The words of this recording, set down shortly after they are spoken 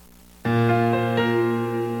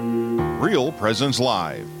Real Presence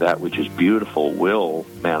Live. That which is beautiful will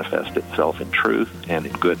manifest itself in truth and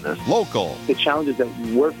in goodness. Local. The challenges that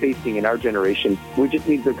we're facing in our generation, we just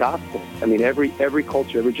need the gospel. I mean, every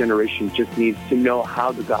culture, every generation just needs to know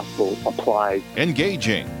how the gospel applies.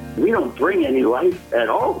 Engaging. We don't bring any life at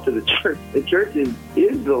all to the church. The church is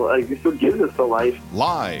the life. It's what gives us the life.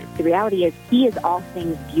 Live. The reality is He is all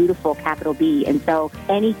things beautiful, capital B. And so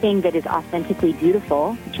anything that is authentically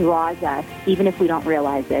beautiful draws us, even if we don't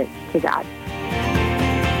realize it, to God.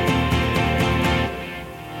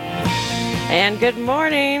 And good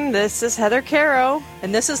morning. This is Heather Caro.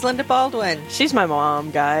 And this is Linda Baldwin. She's my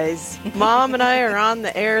mom, guys. Mom and I are on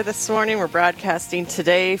the air this morning. We're broadcasting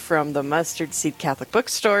today from the Mustard Seed Catholic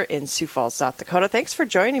Bookstore in Sioux Falls, South Dakota. Thanks for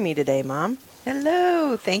joining me today, Mom.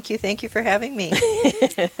 Hello. Thank you for having me.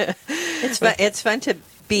 It's fun to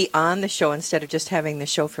be on the show instead of just having the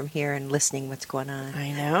show from here and listening what's going on.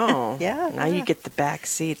 I know. Yeah. Now you get the back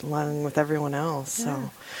seat along with everyone else.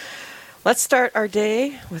 So let's start our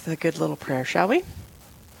day with a good little prayer, shall we?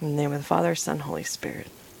 In the name of the Father, Son, Holy Spirit.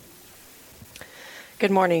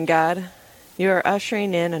 Good morning, God. You are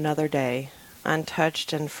ushering in another day,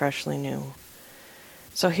 untouched and freshly new.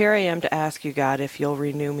 So here I am to ask you, God, if you'll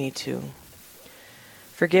renew me too.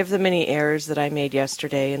 Forgive the many errors that I made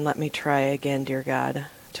yesterday, and let me try again, dear God,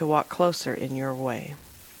 to walk closer in your way.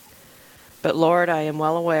 But Lord, I am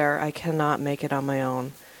well aware I cannot make it on my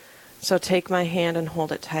own. So take my hand and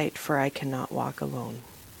hold it tight, for I cannot walk alone.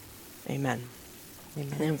 Amen.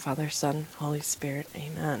 Amen. And Father, Son, Holy Spirit.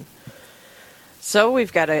 Amen. So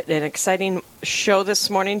we've got an exciting show this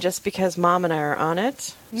morning just because Mom and I are on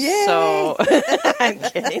it. Yay! So I'm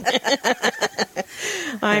kidding.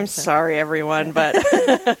 I'm sorry, everyone, but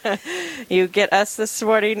you get us this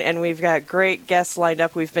morning, and we've got great guests lined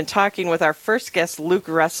up. We've been talking with our first guest, Luke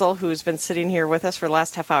Russell, who's been sitting here with us for the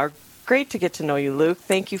last half hour. Great to get to know you, Luke.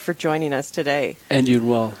 Thank you for joining us today. And you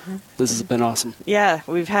well. This has been awesome. Yeah,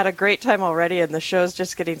 we've had a great time already, and the show's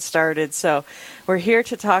just getting started. So we're here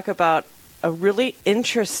to talk about a really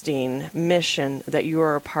interesting mission that you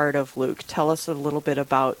are a part of, Luke. Tell us a little bit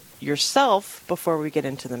about yourself before we get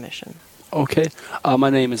into the mission. Okay. My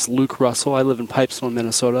name is Luke Russell. I live in Pipestone,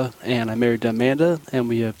 Minnesota, and I'm married to Amanda, and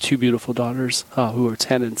we have two beautiful daughters who are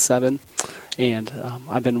 10 and 7. And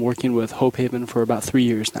I've been working with Hope Haven for about 3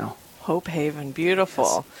 years now. Hope Haven,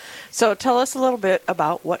 beautiful. Yes. So tell us a little bit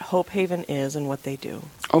about what Hope Haven is and what they do.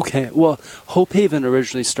 Okay, well, Hope Haven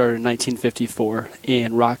originally started in 1954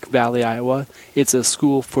 in Rock Valley, Iowa. It's a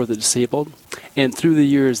school for the disabled, and through the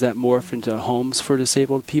years that morphed into homes for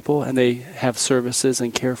disabled people, and they have services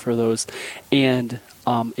and care for those. And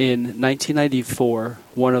in 1994,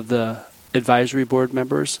 one of the advisory board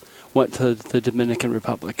members went to the Dominican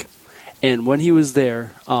Republic. And when he was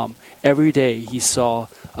there, every day he saw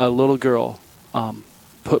a little girl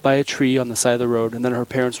put by a tree on the side of the road, and then her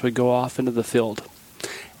parents would go off into the field.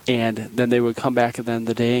 And then they would come back at the end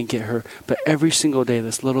of the day and get her. But every single day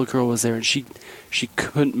this little girl was there, and she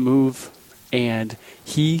couldn't move. And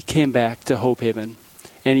he came back to Hope Haven,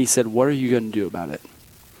 and he said, "What are you going to do about it?"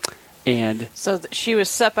 And so she was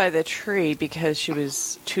set by the tree because she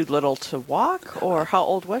was too little to walk, or how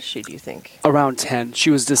old was she, do you think? Around 10. She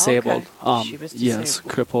was disabled. Okay. She was disabled. Yes,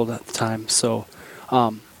 crippled at the time. So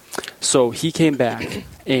he came back,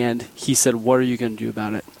 and he said, "What are you going to do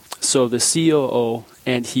about it?" So the COO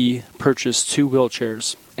and he purchased 2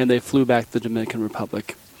 wheelchairs, and they flew back to the Dominican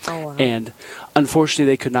Republic. Oh, wow. And unfortunately,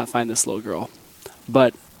 they could not find this little girl.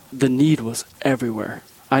 But the need was everywhere.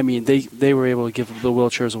 I mean, they were able to give the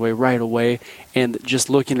wheelchairs away right away, and just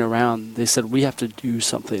looking around, they said, we have to do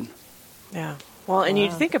something. Yeah. Well, and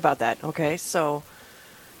you'd think about that, okay? So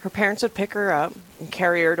her parents would pick her up and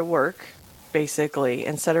carry her to work, basically,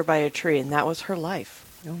 and set her by a tree, and that was her life.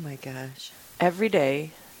 Oh, my gosh. Every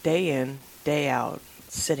day, day in, day out,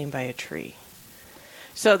 sitting by a tree.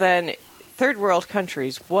 So then, third world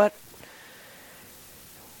countries,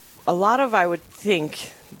 a lot of, I would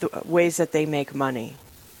think, the ways that they make money,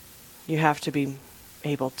 you have to be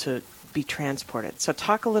able to be transported. So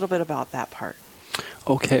talk a little bit about that part.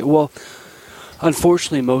 Okay, well,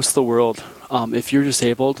 unfortunately, most of the world, if you're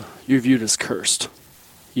disabled, you're viewed as cursed.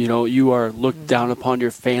 You know, you are looked down upon,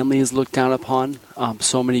 your family is looked down upon.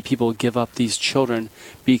 So many people give up these children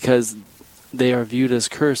because they are viewed as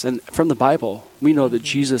cursed. And from the Bible, we know that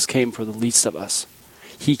Jesus came for the least of us.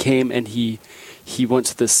 He came and he went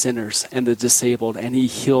to the sinners and the disabled, and he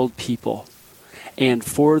healed people. And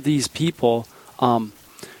for these people, a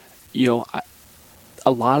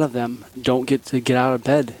lot of them don't get to get out of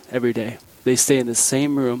bed every day. They stay in the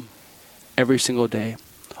same room every single day.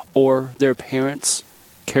 Or their parents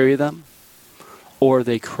carry them, or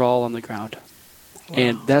they crawl on the ground.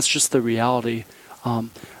 And that's just the reality.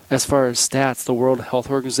 As far as stats, the World Health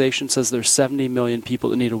Organization says there's 70 million people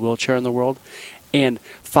that need a wheelchair in the world, and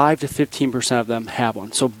 5 to 15% of them have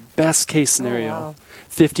one. So best case scenario,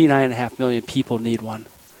 59.5 million people need one.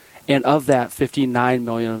 And of that, 59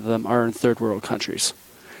 million of them are in third world countries.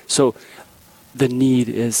 So the need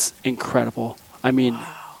is incredible. I mean,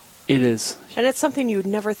 it is. And it's something you would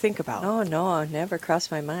never think about. Oh, no, never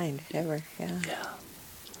crossed my mind, ever, yeah.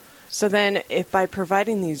 So then, if by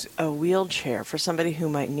providing a wheelchair for somebody who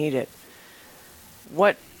might need it,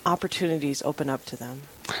 what opportunities open up to them?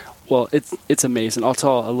 Well, it's amazing. I'll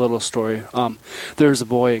tell a little story. There's a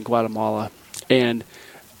boy in Guatemala, and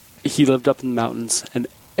he lived up in the mountains, and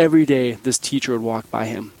every day this teacher would walk by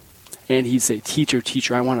him, and he'd say, "Teacher,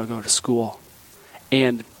 teacher, I want to go to school."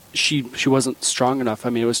 And she wasn't strong enough. I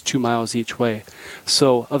mean, it was 2 miles each way.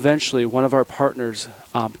 So eventually, one of our partners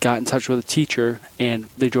got in touch with a teacher, and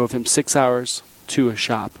they drove him 6 hours to a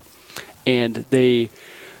shop. And they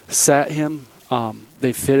sat him,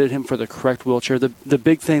 they fitted him for the correct wheelchair. The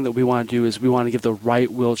big thing that we want to do is we want to give the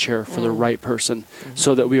right wheelchair for the right person,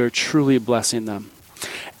 so that we are truly blessing them.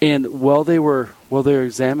 And while they were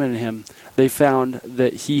examining him, they found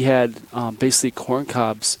that he had basically corn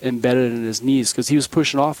cobs embedded in his knees, because he was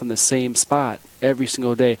pushing off in the same spot every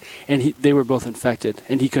single day, and they were both infected,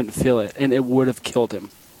 and he couldn't feel it, and it would have killed him.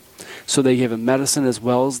 So they gave him medicine as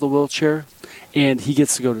well as the wheelchair, and he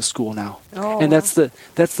gets to go to school now. And that's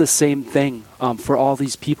the same thing for all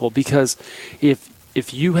these people, because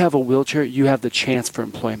if you have a wheelchair, you have the chance for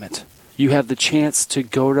employment. You have the chance to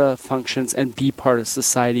go to functions and be part of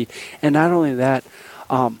society. And not only that,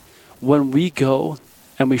 when we go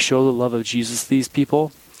and we show the love of Jesus to these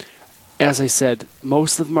people, as I said,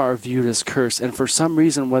 most of them are viewed as cursed. And for some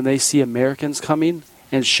reason, when they see Americans coming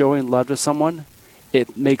and showing love to someone,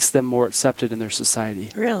 it makes them more accepted in their society.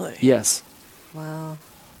 Really? Yes. Wow.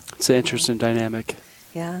 It's an interesting dynamic.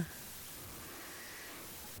 Yeah.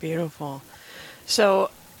 Beautiful. So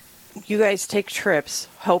you guys take trips,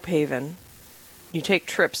 Hope Haven, you take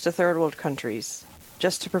trips to third world countries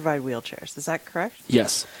just to provide wheelchairs. Is that correct?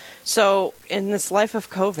 Yes. So in this life of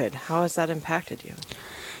COVID, how has that impacted you?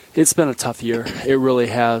 It's been a tough year. It really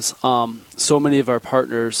has. So many of our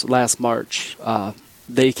partners last March,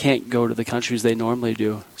 they can't go to the countries they normally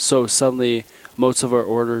do. So suddenly most of our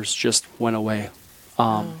orders just went away.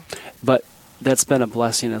 But that's been a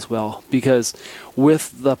blessing as well, because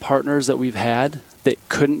with the partners that we've had that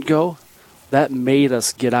couldn't go, that made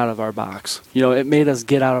us get out of our box. You know, it made us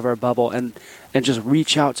get out of our bubble and just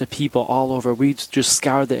reach out to people all over. We just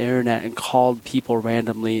scoured the internet and called people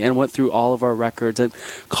randomly and went through all of our records and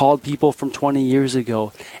called people from 20 years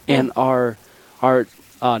ago. And our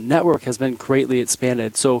network has been greatly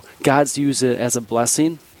expanded. So God's used it as a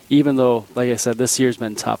blessing, even though, like I said, this year's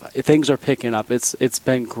been tough. Things are picking up. It's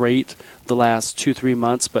been great the last 2-3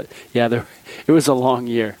 months, but yeah, it was a long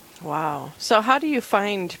year. Wow. So how do you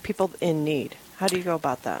find people in need? How do you go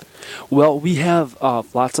about that? Well, we have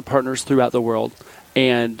lots of partners throughout the world,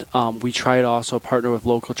 and we try to also partner with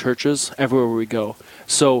local churches everywhere we go.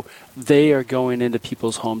 So they are going into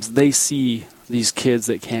people's homes. They see these kids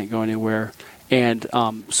that can't go anywhere. And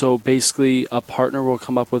so basically a partner will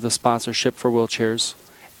come up with a sponsorship for wheelchairs,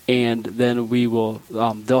 and then we will,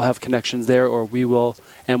 they'll have connections there, or we will,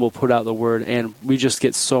 and we'll put out the word. And we just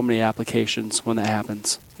get so many applications when that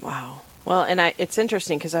happens. Wow. Well, and it's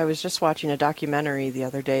interesting because I was just watching a documentary the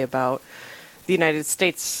other day about the United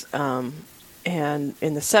States and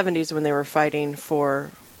in the 70s when they were fighting for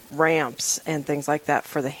ramps and things like that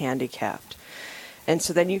for the handicapped. And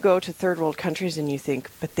so then you go to third world countries and you think,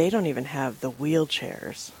 but they don't even have the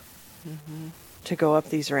wheelchairs to go up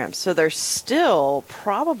these ramps. So they're still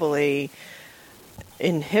probably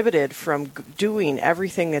inhibited from doing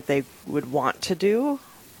everything that they would want to do.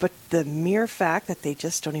 But the mere fact that they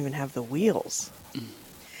just don't even have the wheels.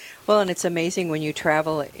 Well, and it's amazing when you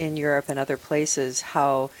travel in Europe and other places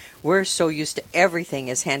how we're so used to everything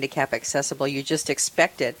is handicap accessible. You just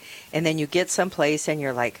expect it. And then you get someplace and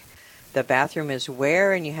you're like, the bathroom is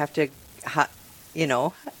where? And you have to, you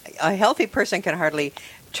know, a healthy person can hardly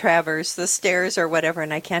traverse the stairs or whatever.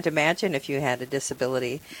 And I can't imagine if you had a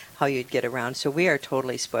disability how you'd get around. So we are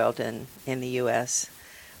totally spoiled in the U.S.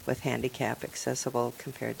 with handicap accessible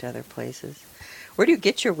compared to other places. Where do you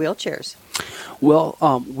get your wheelchairs? Well,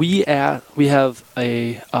 we have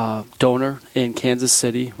a donor in Kansas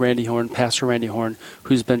City, Randy Horn, Pastor Randy Horn,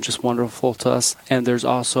 who's been just wonderful to us. And there's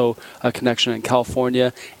also a connection in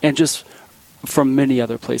California and just from many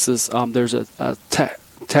other places. There's a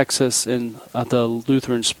Texas in the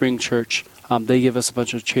Lutheran Spring Church. They give us a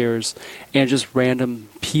bunch of chairs, and just random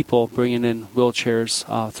people bringing in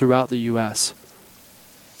wheelchairs throughout the U.S.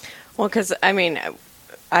 Well, because, I mean,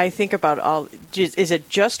 I think about is it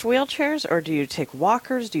just wheelchairs, or do you take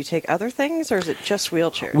walkers? Do you take other things, or is it just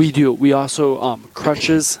wheelchairs? We do. We also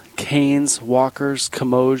crutches, canes, walkers,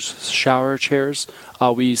 commodes, shower chairs.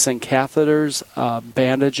 We send catheters,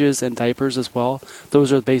 bandages, and diapers as well.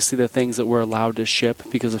 Those are basically the things that we're allowed to ship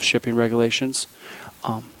because of shipping regulations.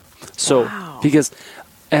 Wow. Because,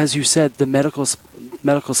 as you said, the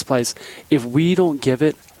medical supplies, if we don't give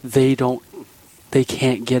it, they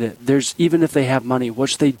can't get it. Even if they have money,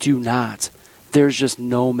 which they do not, there's just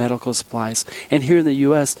no medical supplies. And here in the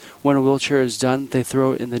U.S., when a wheelchair is done, they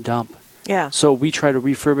throw it in the dump. Yeah. So we try to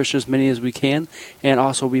refurbish as many as we can, and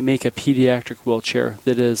also we make a pediatric wheelchair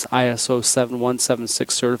that is ISO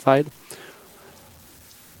 7176 certified.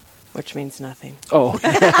 Which means nothing. Oh.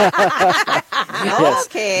 Yes.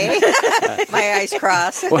 Okay. My eyes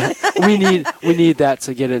cross. Well, we need that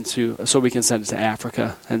to get into, so we can send it to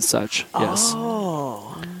Africa and such. Yes.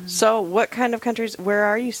 Oh. So what kind of countries, where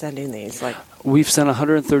are you sending these? We've sent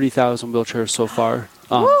 130,000 wheelchairs so far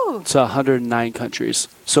to 109 countries.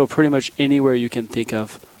 So pretty much anywhere you can think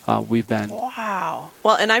of, we've been. Wow.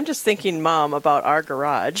 Well, and I'm just thinking, Mom, about our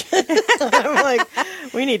garage. I'm like,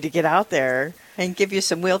 we need to get out there. And give you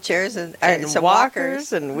some wheelchairs and some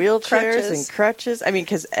walkers and wheelchairs crutches. and crutches. I mean,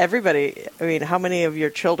 because how many of your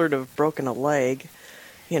children have broken a leg?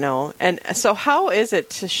 And so how is it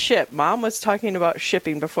to ship? Mom was talking about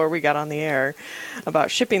shipping before we got on the air, about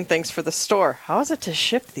shipping things for the store. How is it to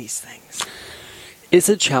ship these things? It's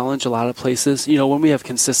a challenge a lot of places. When we have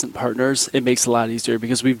consistent partners, it makes it a lot easier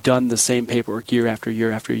because we've done the same paperwork year after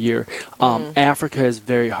year after year. Africa is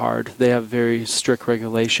very hard. They have very strict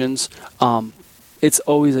regulations. It's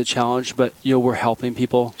always a challenge, but we're helping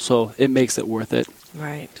people, so it makes it worth it.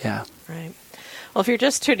 Right. Yeah. Right. Well, if you're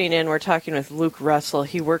just tuning in, we're talking with Luke Russell.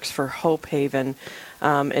 He works for Hope Haven.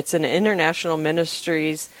 It's an international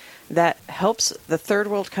ministries that helps the third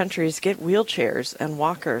world countries get wheelchairs and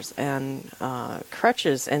walkers and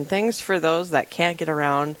crutches and things for those that can't get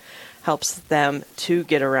around, helps them to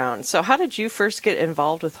get around. So how did you first get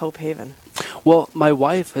involved with Hope Haven? Well, my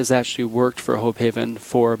wife has actually worked for Hope Haven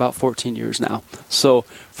for about 14 years now. So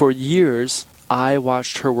for years, I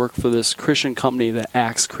watched her work for this Christian company that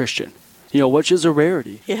acts Christian, which is a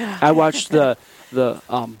rarity. Yeah. I watched the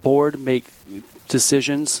board make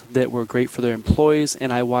decisions that were great for their employees,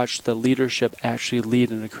 and I watched the leadership actually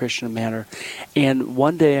lead in a Christian manner. And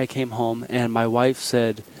one day I came home, and my wife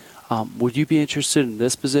said, would you be interested in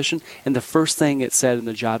this position? And the first thing it said in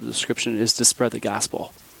the job description is to spread the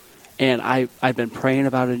gospel. And I've been praying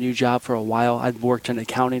about a new job for a while. I've worked in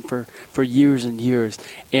accounting for years and years,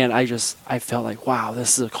 and I felt like, wow,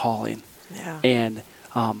 this is a calling. Yeah. And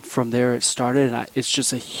from there it started, and it's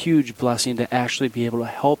just a huge blessing to actually be able to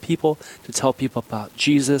help people, to tell people about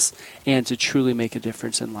Jesus, and to truly make a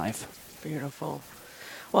difference in life. Beautiful.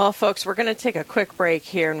 Well, folks, we're going to take a quick break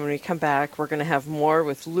here, and when we come back, we're going to have more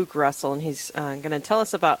with Luke Russell, and he's going to tell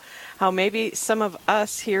us about how maybe some of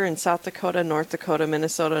us here in South Dakota, North Dakota,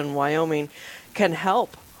 Minnesota, and Wyoming can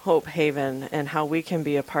help Hope Haven and how we can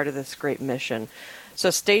be a part of this great mission. So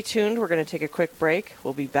stay tuned. We're going to take a quick break.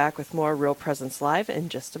 We'll be back with more Real Presence Live in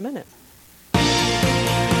just a minute.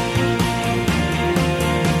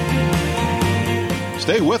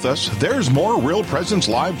 Stay with us. There's more Real Presence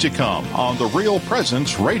Live to come on the Real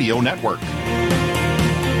Presence Radio Network.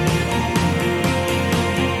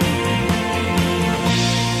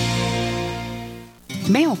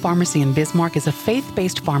 Mayo Pharmacy in Bismarck is a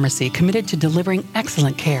faith-based pharmacy committed to delivering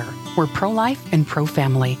excellent care. We're pro-life and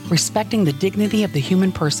pro-family, respecting the dignity of the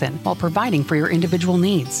human person while providing for your individual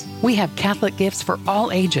needs. We have Catholic gifts for all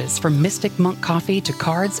ages, from Mystic Monk coffee to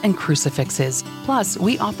cards and crucifixes. Plus,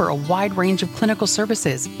 we offer a wide range of clinical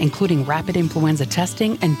services, including rapid influenza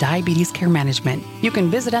testing and diabetes care management. You can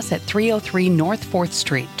visit us at 303 North 4th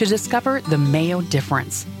Street to discover the Mayo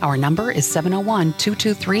difference. Our number is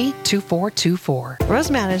 701-223-2424. Rose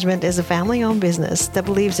Management is a family-owned business that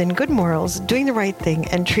believes in good morals, doing the right thing,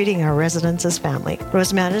 and treating our residents as family.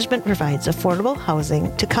 Rose Management provides affordable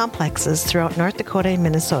housing to complexes throughout North Dakota and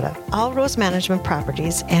Minnesota. All Rose Management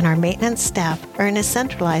properties and our maintenance staff are in a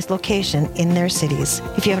centralized location in their cities.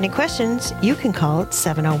 If you have any questions, you can call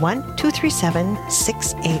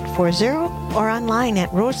 701-237-6840 or online at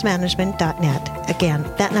rosemanagement.net. Again,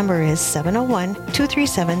 that number is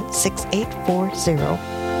 701-237-6840.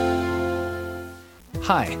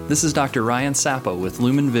 Hi, this is Dr. Ryan Sappo with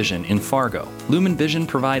Lumen Vision in Fargo. Lumen Vision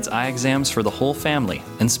provides eye exams for the whole family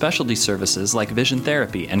and specialty services like vision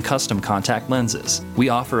therapy and custom contact lenses. We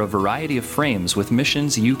offer a variety of frames with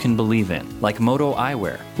missions you can believe in, like Moto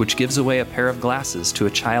Eyewear, which gives away a pair of glasses to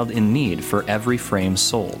a child in need for every frame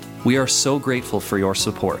sold. We are so grateful for your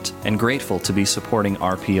support and grateful to be supporting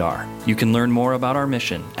RPR. You can learn more about our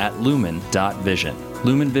mission at lumen.vision.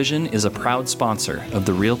 Lumen Vision is a proud sponsor of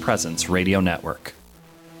the Real Presence Radio Network.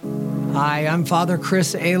 Hi, I'm Father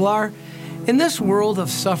Chris Alar. In this world of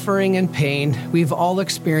suffering and pain, we've all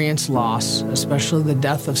experienced loss, especially the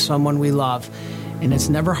death of someone we love, and it's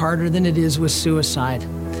never harder than it is with suicide.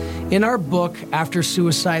 In our book, After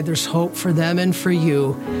Suicide, There's Hope for Them and for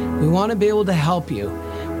You, we want to be able to help you.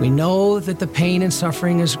 We know that the pain and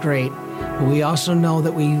suffering is great, but we also know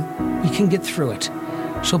that we can get through it.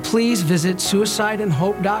 So please visit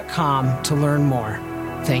suicideandhope.com to learn more.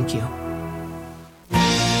 Thank you.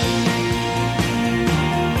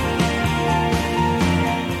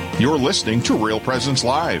 You're listening to Real Presence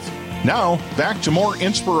Live. Now, back to more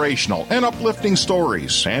inspirational and uplifting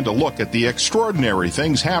stories and a look at the extraordinary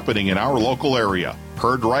things happening in our local area.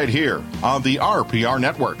 Heard right here on the RPR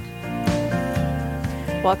Network.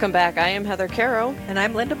 Welcome back. I am Heather Caro. And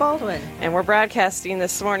I'm Linda Baldwin. And we're broadcasting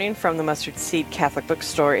this morning from the Mustard Seed Catholic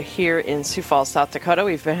Bookstore here in Sioux Falls, South Dakota.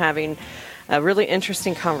 We've been having a really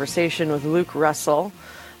interesting conversation with Luke Russell.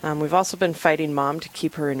 We've also been fighting Mom to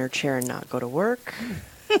keep her in her chair and not go to work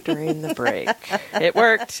during the break. It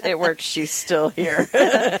worked. She's still here.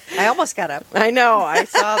 I almost got up. I know. I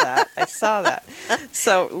saw that.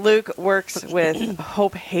 So Luke works with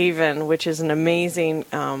Hope Haven, which is an amazing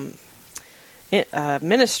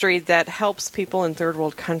ministry that helps people in third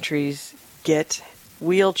world countries get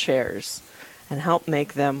wheelchairs and help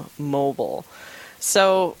make them mobile.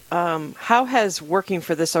 So how has working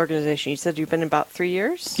for this organization, you said you've been about 3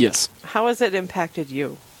 years? Yes. How has it impacted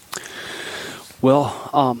you?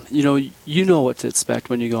 Well, you know what to expect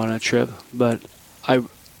when you go on a trip, but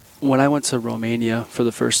when I went to Romania for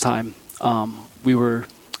the first time, we were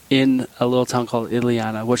in a little town called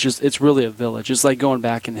Ileana, it's really a village. It's like going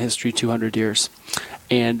back in history 200 years.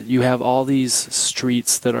 And you have all these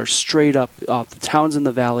streets that are straight up. The town's in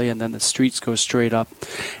the valley, and then the streets go straight up.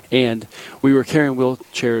 And we were carrying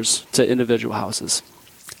wheelchairs to individual houses.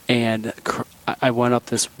 And I went up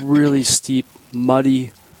this really steep,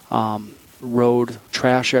 muddy road,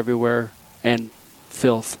 trash everywhere, and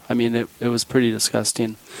filth. I mean, it was pretty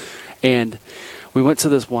disgusting. And we went to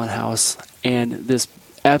this one house, and this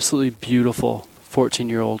absolutely beautiful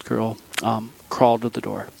 14-year-old girl crawled to the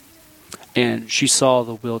door. And she saw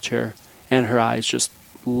the wheelchair, and her eyes just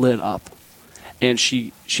lit up. And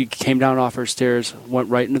she came down off her stairs, went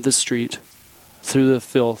right into the street, through the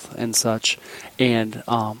filth and such. And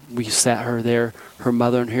we sat her there, her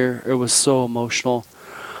mother and her. It was so emotional.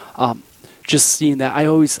 Just seeing that, I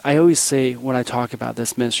always say when I talk about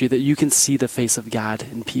this ministry that you can see the face of God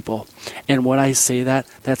in people. And when I say that,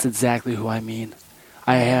 that's exactly who I mean.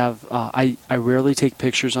 I rarely take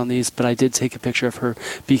pictures on these, but I did take a picture of her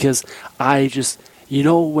because I just,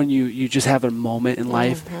 when you just have a moment in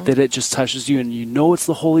life that it just touches you and it's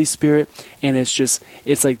the Holy Spirit and it's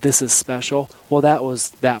like, this is special. Well, that was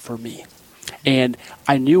that for me. And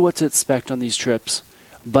I knew what to expect on these trips,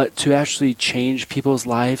 but to actually change people's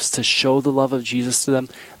lives, to show the love of Jesus to them,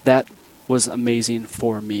 that was amazing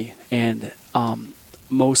for me. And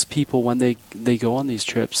most people, when they go on these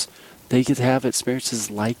trips, they get to have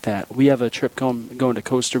experiences like that. We have a trip going to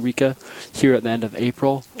Costa Rica here at the end of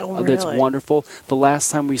April. Oh, really? That's wonderful. The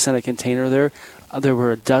last time we sent a container there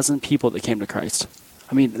were 12 people that came to Christ.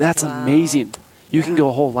 I mean, that's amazing. You can go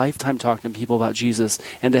a whole lifetime talking to people about Jesus,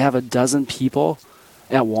 and to have 12 people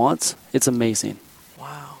at once, it's amazing.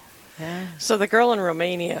 Wow. Yeah. So the girl in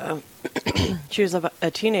Romania, she was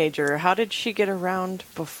a teenager. How did she get around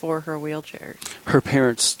before her wheelchair? Her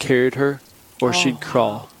parents carried her, or she'd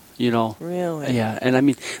crawl. Really? Yeah, and I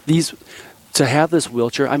mean, to have this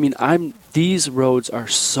wheelchair, I mean, these roads are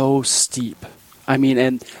so steep. I mean,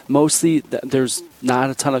 and mostly there's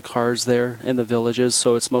not a ton of cars there in the villages,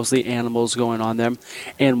 so it's mostly animals going on them.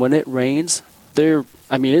 And when it rains,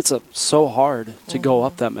 it's so hard to go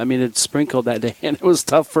up them. I mean, it sprinkled that day, and it was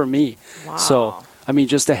tough for me. Wow. So, I mean,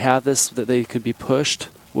 just to have this, that they could be pushed,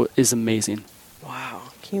 is amazing. Wow.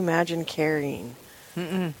 Can you imagine carrying?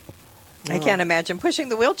 Mm-mm. I can't imagine pushing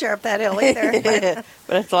the wheelchair up that hill either.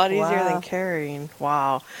 But it's a lot easier than carrying.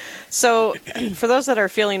 Wow. So for those that are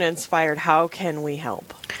feeling inspired, how can we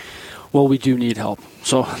help? Well, we do need help.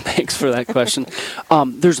 So thanks for that question.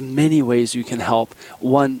 There's many ways you can help.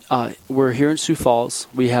 One, we're here in Sioux Falls.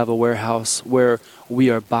 We have a warehouse where we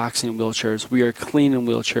are boxing wheelchairs. We are cleaning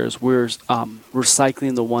wheelchairs. We're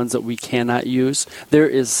recycling the ones that we cannot use. There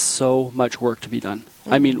is so much work to be done.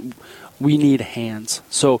 I mean, we need hands.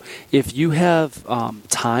 So if you have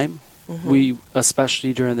time, we,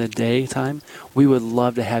 especially during the daytime, we would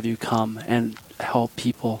love to have you come and help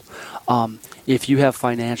people. If you have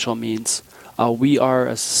financial means, we are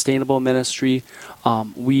a sustainable ministry.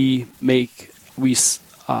 We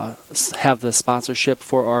have the sponsorship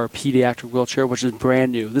for our pediatric wheelchair, which is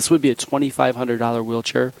brand new. This would be a $2,500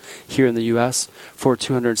 wheelchair here in the U.S. for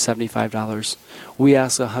 $275. We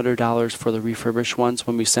ask $100 for the refurbished ones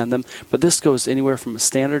when we send them, but this goes anywhere from a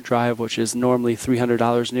standard drive, which is normally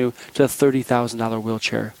 $300 new, to a $30,000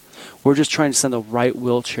 wheelchair. We're just trying to send the right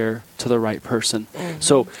wheelchair to the right person.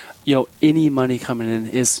 So, any money coming in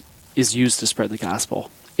is used to spread the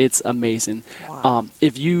gospel. It's amazing. Wow.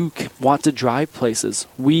 If you want to drive places,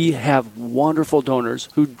 we have wonderful donors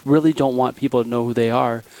who really don't want people to know who they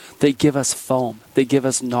are. They give us foam. They give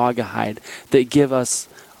us Naugahyde. They give us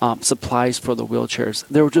supplies for the wheelchairs.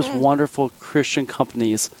 They're just wonderful Christian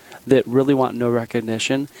companies that really want no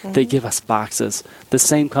recognition. They give us boxes. The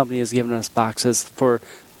same company has given us boxes for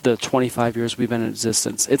the 25 years we've been in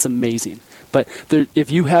existence. It's amazing. But if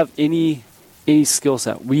you have any skill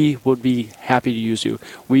set, we would be happy to use you.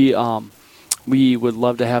 We would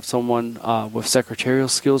love to have someone with secretarial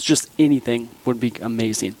skills. Just anything would be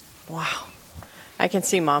amazing. Wow. I can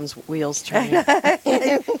see Mom's wheels turning. Yeah.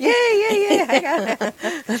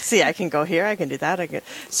 Let's see. I can go here. I can do that.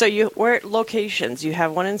 So where locations? You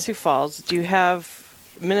have one in Sioux Falls. Do you have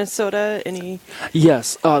Minnesota? Any?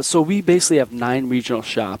 Yes. So we basically have 9 regional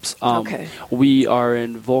shops. Okay. We are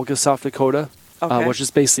in Volga, South Dakota. Okay. Which is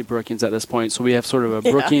basically Brookings at this point. So we have sort of a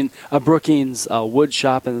Brookings wood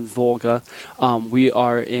shop in Volga. We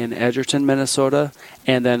are in Edgerton, Minnesota,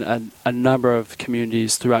 and then a number of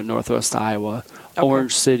communities throughout Northwest Iowa. Okay.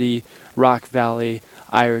 Orange City, Rock Valley,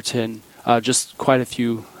 Ireton, just quite a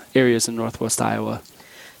few areas in Northwest Iowa.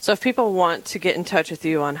 So if people want to get in touch with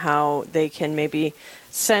you on how they can maybe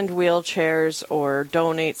send wheelchairs or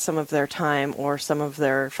donate some of their time or some of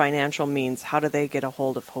their financial means, how do they get a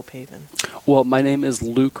hold of Hope Haven? Well, my name is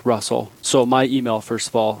Luke Russell. So my email, first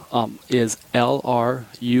of all, is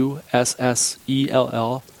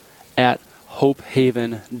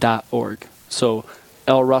LRUSSELL@hopehaven.org. So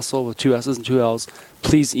L Russell with 2 S's and 2 L's.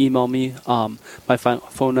 Please email me. My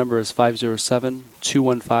phone number is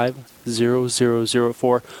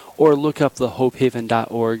 507-215-0004, or look up the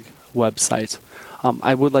hopehaven.org website.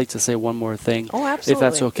 I would like to say one more thing, if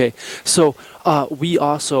that's okay. So we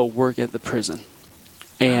also work at the prison,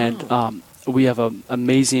 and we have an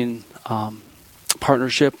amazing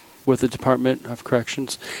partnership with the Department of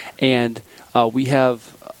Corrections, and we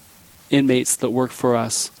have inmates that work for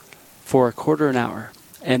us for a quarter an hour,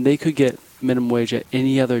 and they could get minimum wage at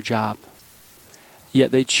any other job, yet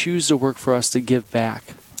they choose to work for us to give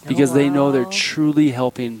back because they know they're truly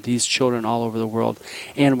helping these children all over the world.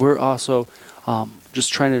 And we're also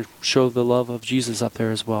just trying to show the love of Jesus up there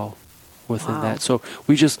as well within that. So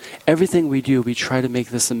everything we do, we try to make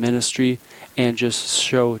this a ministry and just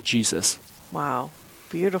show Jesus. Wow.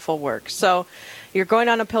 Beautiful work. So you're going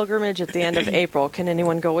on a pilgrimage at the end of April. Can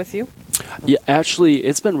anyone go with you? Yeah, actually,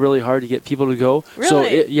 it's been really hard to get people to go.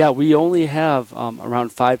 Really? So, we only have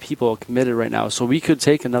around 5 people committed right now. So we could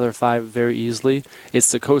take another 5 very easily. It's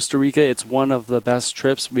to Costa Rica. It's one of the best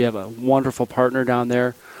trips. We have a wonderful partner down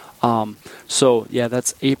there.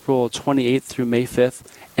 That's April 28th through May 5th.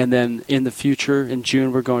 And then in the future, in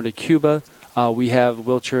June, we're going to Cuba. We have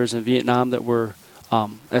wheelchairs in Vietnam that we're,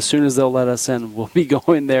 as soon as they'll let us in, we'll be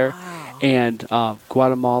going there. Wow. And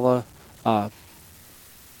Guatemala,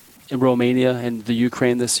 in Romania, and the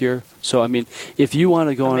Ukraine this year. So, I mean, if you want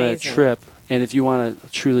to go on a trip, and if you want to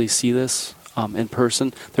truly see this in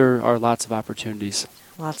person, there are lots of opportunities.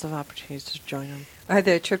 Lots of opportunities to join them. Are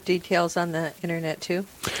there trip details on the internet too?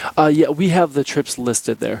 We have the trips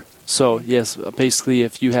listed there. So, yes, basically,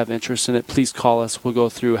 if you have interest in it, please call us. We'll go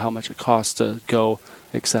through how much it costs to go,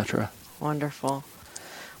 etc. Wonderful.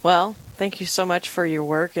 Well, thank you so much for your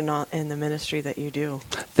work and the ministry that you do.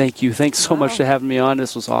 Thank you. Thanks so much for having me on.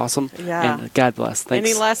 This was awesome. Yeah. And God bless. Thanks.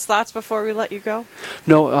 Any last thoughts before we let you go?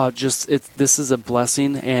 No, this is a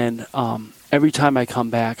blessing, and every time I come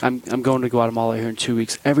back, I'm going to Guatemala here in 2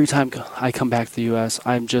 weeks. Every time I come back to the U.S.,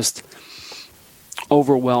 I'm just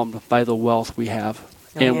overwhelmed by the wealth we have.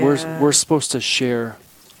 And we're supposed to share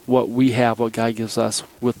what we have, what God gives us,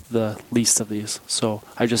 with the least of these. So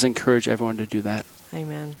I just encourage everyone to do that.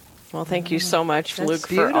 Amen. Well, thank you so much, That's Luke,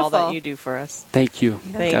 for all that beautiful. you do for us. Thank you.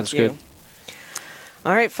 Thank God's you. good.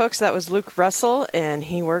 All right, folks, that was Luke Russell, and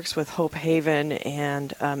he works with Hope Haven.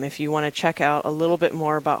 And if you want to check out a little bit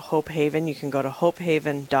more about Hope Haven, you can go to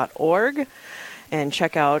hopehaven.org and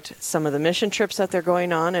check out some of the mission trips that they're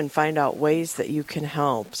going on and find out ways that you can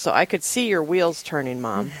help. So I could see your wheels turning,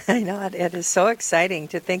 Mom. I know, it is so exciting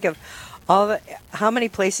to think of how many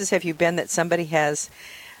places have you been that somebody has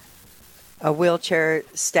a wheelchair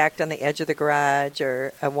stacked on the edge of the garage,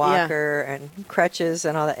 or a walker and crutches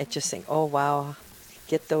and all that. I just think, oh, wow,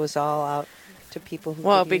 get those all out to people who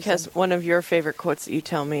Well, could use because them. one of your favorite quotes that you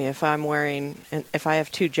tell me, if I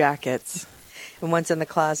have 2 jackets. And one's in the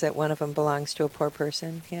closet, one of them belongs to a poor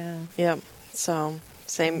person. Yeah. Yep. So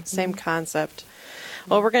same concept.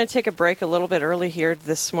 Well, we're going to take a break a little bit early here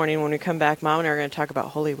this morning. When we come back, Mom and I are going to talk about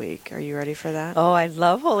Holy Week. Are you ready for that? Oh, I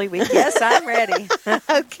love Holy Week. Yes, I'm ready.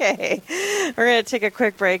 Okay. We're going to take a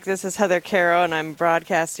quick break. This is Heather Caro, and I'm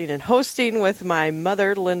broadcasting and hosting with my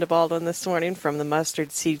mother, Linda Baldwin, this morning from the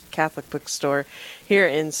Mustard Seed Catholic Bookstore here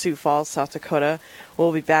in Sioux Falls, South Dakota.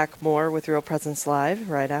 We'll be back more with Real Presence Live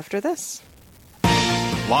right after this.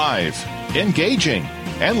 Live, engaging,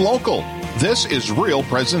 and local. This is Real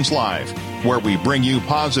Presence Live, where we bring you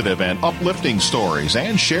positive and uplifting stories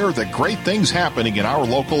and share the great things happening in our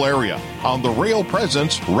local area on the Real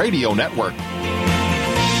Presence Radio Network.